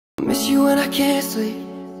you when I can't sleep,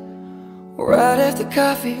 right after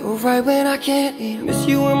coffee, or right when I can't eat. Miss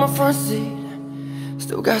you in my front seat,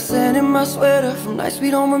 still got sand in my sweater from nights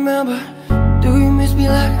we don't remember. Do you miss me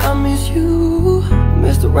like I miss you?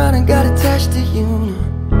 Messed around and got attached to you.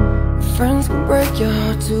 Friends can break your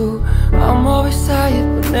heart too. I'm always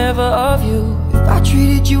tired, but never of you. If I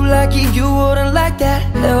treated you like you wouldn't like that.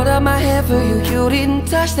 Held out my hand for you, you didn't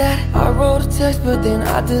touch that. I wrote a text, but then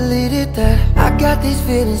I deleted that. I got these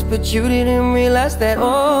feelings, but you didn't realize that.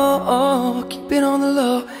 Oh, keep it on the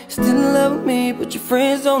low. Still in love with me, but your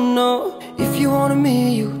friends don't know. If you wanted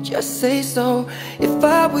me, you just say so. If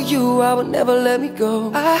I were you, I would never let me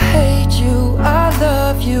go. I hate you, I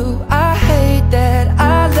love you, I hate that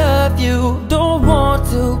I love you. Don't want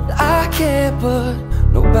to, but I can't put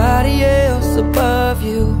nobody else above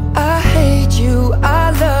you. I hate you,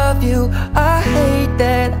 I love you, I hate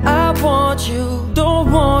that I want you.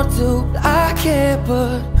 Don't want to, but I can't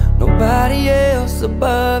put nobody else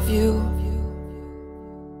above you.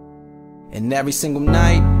 And every single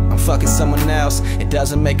night, I'm fucking someone else. It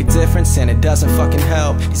doesn't make a difference and it doesn't fucking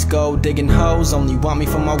help. These gold digging hoes only want me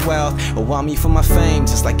for my wealth, or want me for my fame,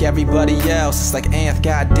 just like everybody else. It's like,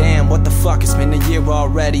 goddamn, what the fuck, it's been a year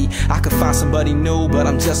already. I could find somebody new, but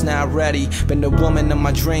I'm just not ready. Been the woman of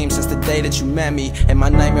my dreams since the day that you met me. And my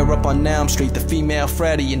nightmare up on Elm Street, the female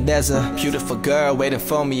Freddy. And there's a beautiful girl waiting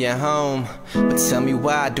for me at home. But tell me,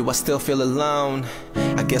 why do I still feel alone?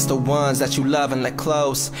 I guess the ones that you love and let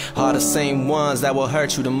close are the same ones that will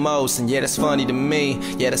hurt you the most. And yeah, that's funny to me,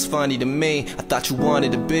 yeah, that's funny to me. I thought you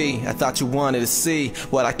wanted to be, I thought you wanted to see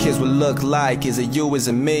what our kids would look like. Is it you, is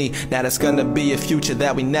it me? Now there's gonna be a future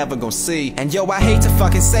that we never gonna see. And yo, I hate to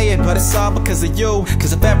fucking say it, but it's all because of you.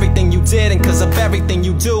 Cause of everything you did and cause of everything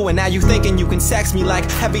you do. And now you thinking you can text me like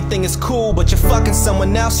everything is cool, but you're fucking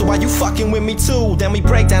someone else, so why you fucking with me too? Then we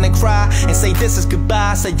break down and cry and say this is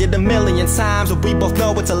goodbye. Say it a million times, but we both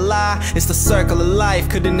know it's a lie. It's the circle of life,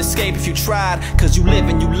 couldn't escape if you tried. Cause you live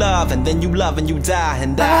and you love, and then you love and you die.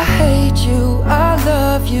 And I hate you, I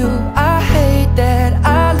love you, I hate that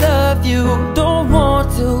I love you. Don't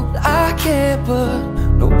want to, but I can't put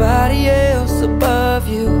nobody else above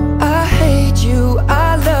you. I hate you,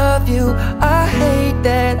 I love you, I hate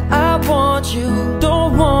that I want you.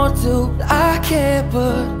 Don't want to, but I can't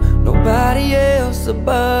put nobody else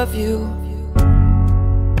above you.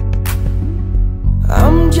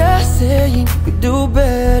 I'm just saying you could do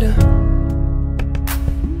better.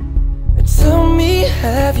 Tell me,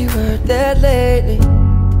 have you heard that lately?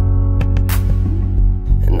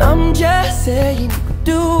 And I'm just saying you could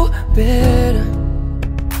do better.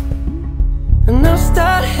 And I'll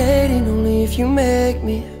start hating only if you make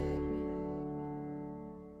me.